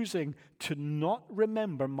choosing to not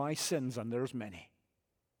remember my sins, and there's many.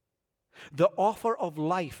 The offer of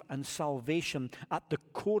life and salvation at the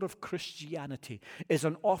core of Christianity is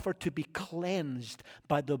an offer to be cleansed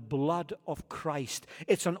by the blood of Christ.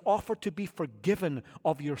 It's an offer to be forgiven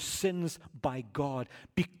of your sins by God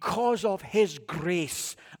because of His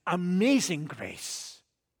grace, amazing grace.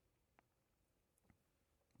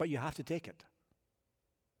 But you have to take it.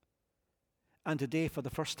 And today, for the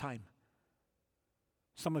first time,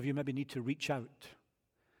 some of you maybe need to reach out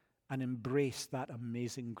and embrace that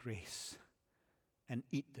amazing grace and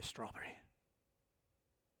eat the strawberry.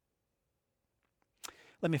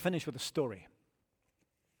 Let me finish with a story.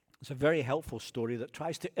 It's a very helpful story that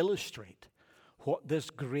tries to illustrate what this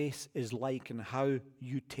grace is like and how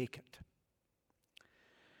you take it.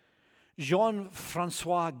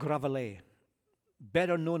 Jean-Francois Gravelet,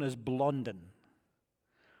 better known as Blondin,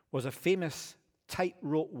 was a famous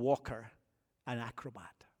tightrope walker and acrobat.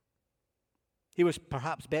 He was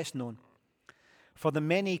perhaps best known for the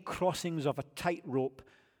many crossings of a tightrope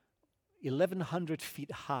 1,100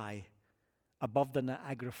 feet high above the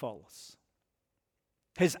Niagara Falls.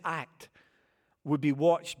 His act would be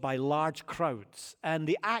watched by large crowds, and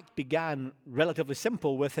the act began relatively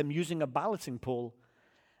simple with him using a balancing pole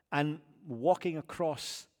and walking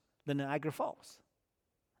across the Niagara Falls.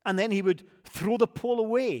 And then he would throw the pole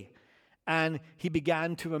away, and he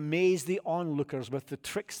began to amaze the onlookers with the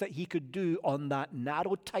tricks that he could do on that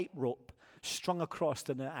narrow tightrope strung across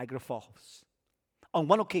the Niagara Falls. On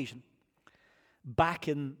one occasion, back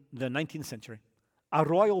in the 19th century, a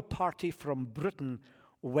royal party from Britain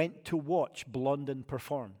went to watch Blondin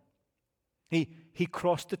perform. He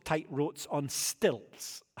crossed the tightropes on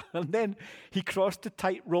stilts. And then he crossed the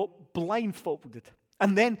tightrope blindfolded.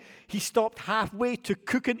 And then he stopped halfway to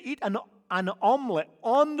cook and eat an omelet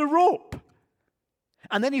on the rope.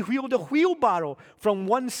 And then he wheeled a wheelbarrow from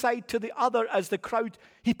one side to the other as the crowd,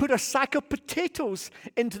 he put a sack of potatoes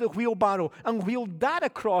into the wheelbarrow and wheeled that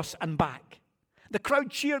across and back. The crowd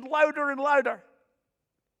cheered louder and louder.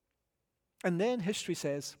 And then history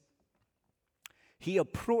says, he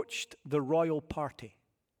approached the royal party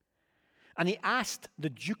and he asked the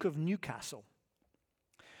Duke of Newcastle,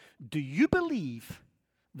 "Do you believe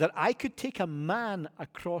that I could take a man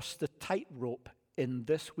across the tightrope in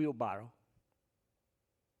this wheelbarrow?"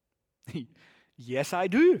 "Yes, I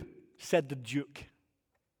do," said the Duke.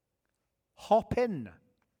 "Hop in,"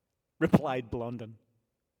 replied Blondin.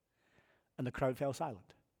 And the crowd fell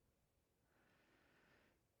silent.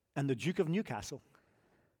 And the Duke of Newcastle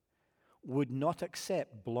would not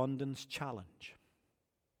accept Blondin's challenge.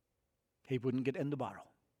 He wouldn't get in the barrel.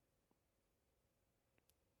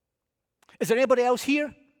 "Is there anybody else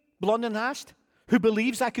here," Blondin asked, "who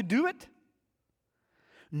believes I could do it?"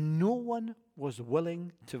 No one was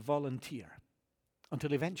willing to volunteer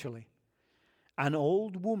until eventually an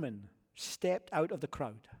old woman stepped out of the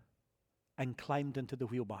crowd and climbed into the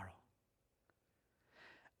wheelbarrow.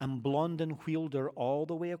 And Blondin wheeled her all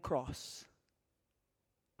the way across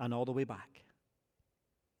and all the way back.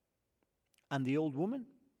 And the old woman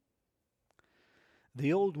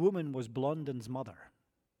was Blondin's mother,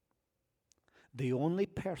 the only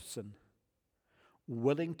person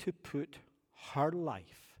willing to put her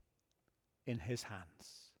life in his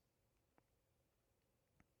hands.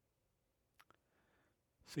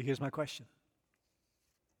 So here's my question.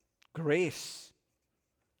 Grace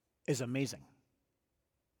is amazing.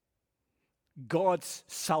 God's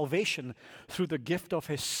salvation through the gift of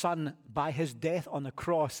his Son by his death on the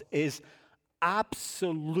cross is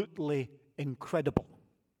absolutely incredible.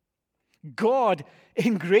 God,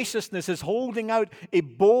 in graciousness, is holding out a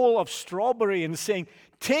bowl of strawberry and saying,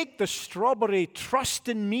 "Take the strawberry, trust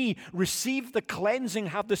in me, receive the cleansing,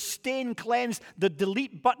 have the stain cleansed, the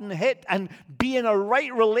delete button hit, and be in a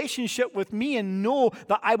right relationship with me and know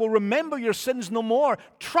that I will remember your sins no more.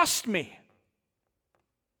 Trust me."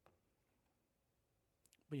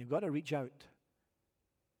 But you've got to reach out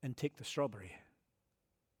and take the strawberry.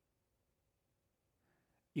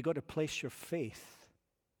 You've got to place your faith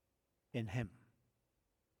in him.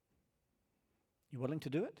 You willing to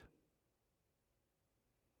do it?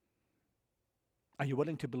 Are you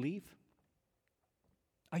willing to believe?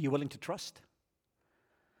 Are you willing to trust?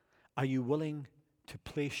 Are you willing to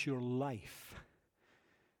place your life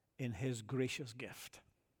in his gracious gift?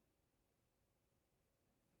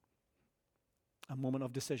 A moment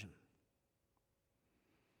of decision.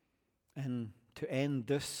 And to end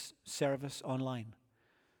this service online,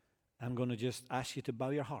 I'm going to just ask you to bow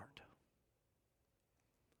your heart.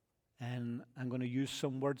 And I'm going to use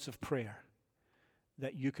some words of prayer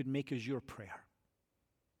that you could make as your prayer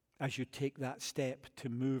as you take that step to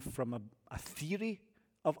move from a theory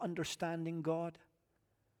of understanding God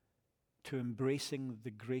to embracing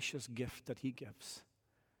the gracious gift that he gives,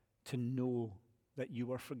 to know that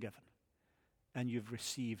you are forgiven and you've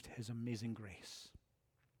received his amazing grace.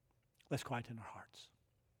 Let's quieten our hearts.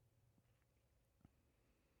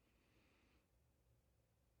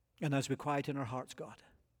 And as we quieten our hearts, God,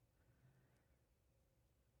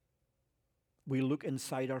 we look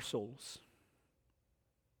inside our souls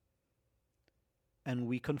and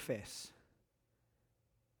we confess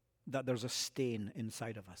that there's a stain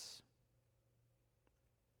inside of us.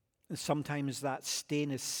 And sometimes that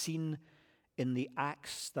stain is seen in the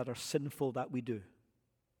acts that are sinful that we do.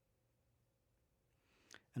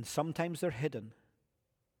 And sometimes they're hidden.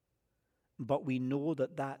 But we know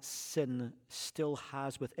that that sin still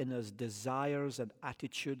has within us desires and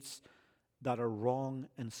attitudes that are wrong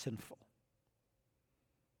and sinful.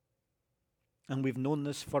 And we've known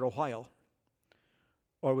this for a while,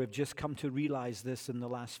 or we've just come to realize this in the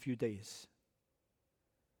last few days.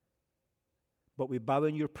 But we bow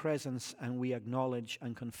in your presence and we acknowledge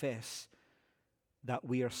and confess that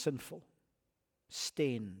we are sinful,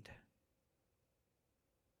 stained,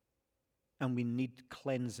 and we need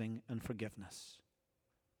cleansing and forgiveness.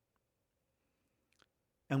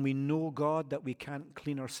 And we know, God, that we can't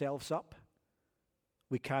clean ourselves up.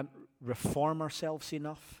 We can't reform ourselves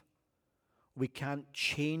enough. We can't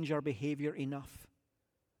change our behavior enough.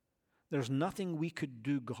 There's nothing we could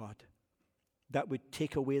do, God, that would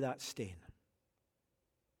take away that stain.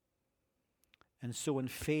 And so in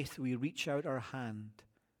faith, we reach out our hand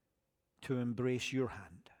to embrace your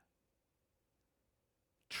hand,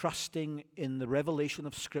 trusting in the revelation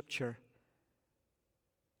of Scripture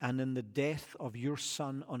and in the death of your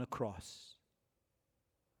Son on a cross,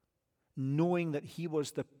 knowing that he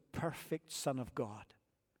was the perfect Son of God,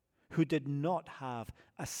 who did not have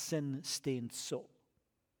a sin-stained soul.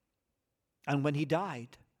 And when he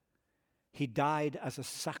died as a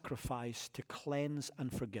sacrifice to cleanse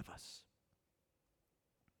and forgive us.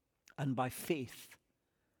 And by faith,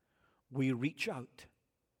 we reach out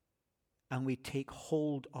and we take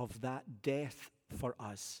hold of that death for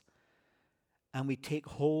us. And we take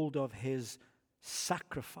hold of his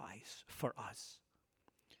sacrifice for us.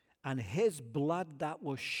 And his blood that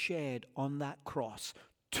was shed on that cross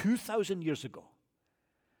 2,000 years ago.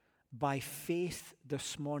 By faith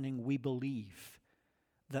this morning we believe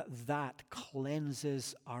that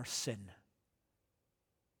cleanses our sin.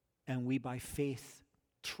 And we by faith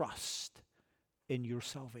trust in your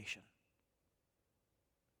salvation.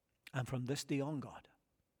 And from this day on, God,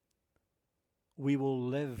 we will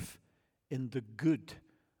live in the good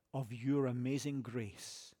of your amazing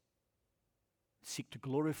grace. Seek to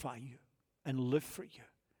glorify you and live for you,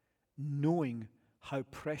 knowing how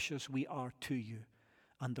precious we are to you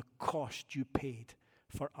and the cost you paid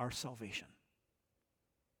for our salvation.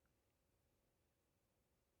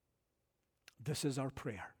 This is our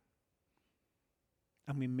prayer.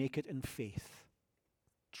 And we make it in faith,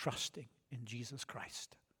 trusting in Jesus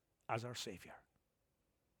Christ as our Savior.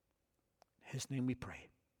 In his name we pray.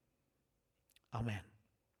 Amen.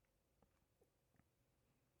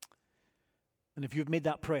 And if you've made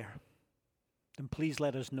that prayer, then please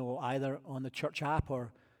let us know either on the church app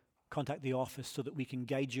or contact the office so that we can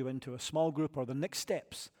guide you into a small group or the next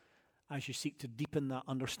steps as you seek to deepen that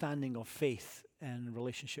understanding of faith and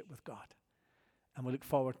relationship with God. And we look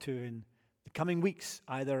forward to, in the coming weeks,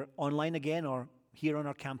 either online again or here on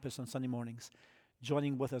our campus on Sunday mornings,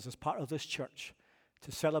 joining with us as part of this church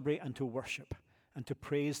to celebrate and to worship and to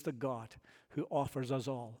praise the God who offers us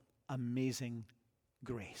all amazing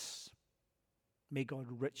grace. May God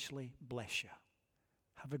richly bless you.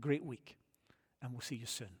 Have a great week, and we'll see you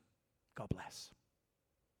soon. God bless.